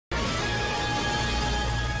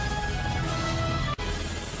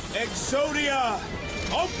Exodia!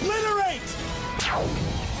 Obliterate!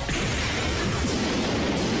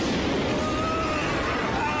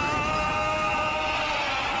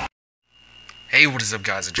 Hey, what is up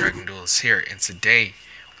guys, it's DragonxDuelist here, and today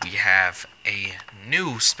we have a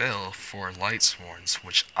new spell for Twilightsworns,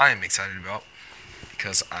 which I am excited about,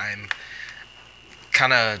 because I'm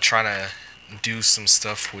kind of trying to do some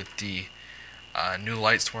stuff with the new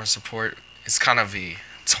Twilightsworn support. It's kind of the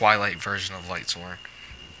Twilight version of Twilightsworn.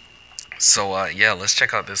 So yeah, let's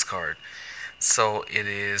check out this card. So it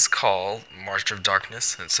is called March of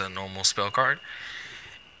Darkness. It's a normal spell card.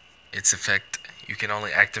 Its effect, you can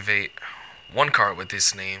only activate one card with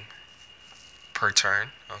this name per turn.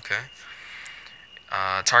 Okay.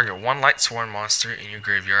 Target one Twilightsworn monster in your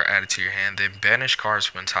graveyard added to your hand, then banish cards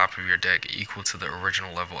from the top of your deck equal to the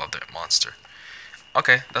original level of that monster.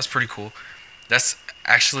 Okay, that's pretty cool. That's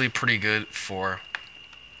actually pretty good for,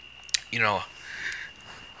 you know,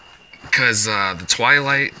 because the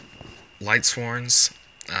Twilightsworns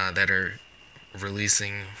that are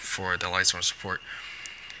releasing for the Twilightsworn support,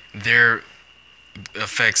 their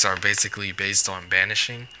effects are basically based on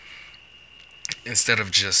banishing instead of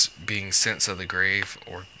just being sent to the grave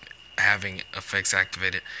or having effects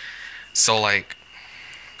activated. So like,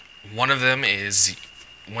 one of them is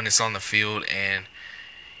when it's on the field and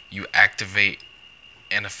you activate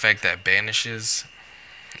an effect that banishes,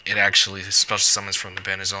 it actually special summons from the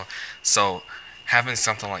banish zone. So having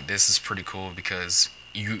something like this is pretty cool because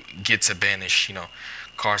you get to banish, you know,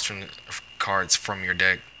 cards from your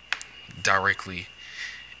deck directly.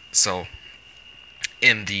 So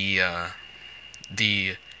in the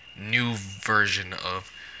new version of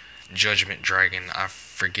Judgment Dragon, I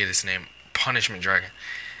forget its name, Punishment Dragon,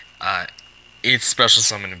 it's special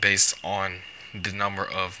summoned based on the number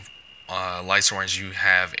of Twilightsworns you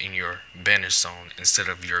have in your banish zone instead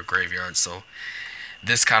of your graveyard. So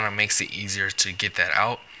this kind of makes it easier to get that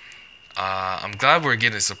out. I'm glad we're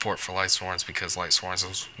getting support for Twilightsworns because Twilightsworns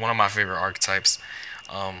is one of my favorite archetypes.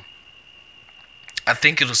 I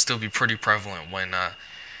think it'll still be pretty prevalent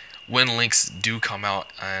when links do come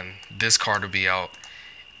out, and this card will be out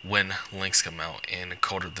when links come out in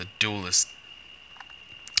Code of the Duelist.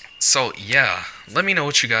 So yeah, let me know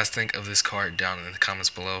what you guys think of this card down in the comments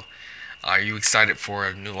below. Are you excited for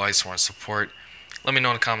a new Twilightsworn support? Let me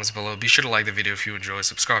know in the comments below. Be sure to like the video if you enjoyed.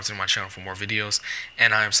 Subscribe to my channel for more videos,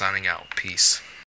 and I am signing out. Peace.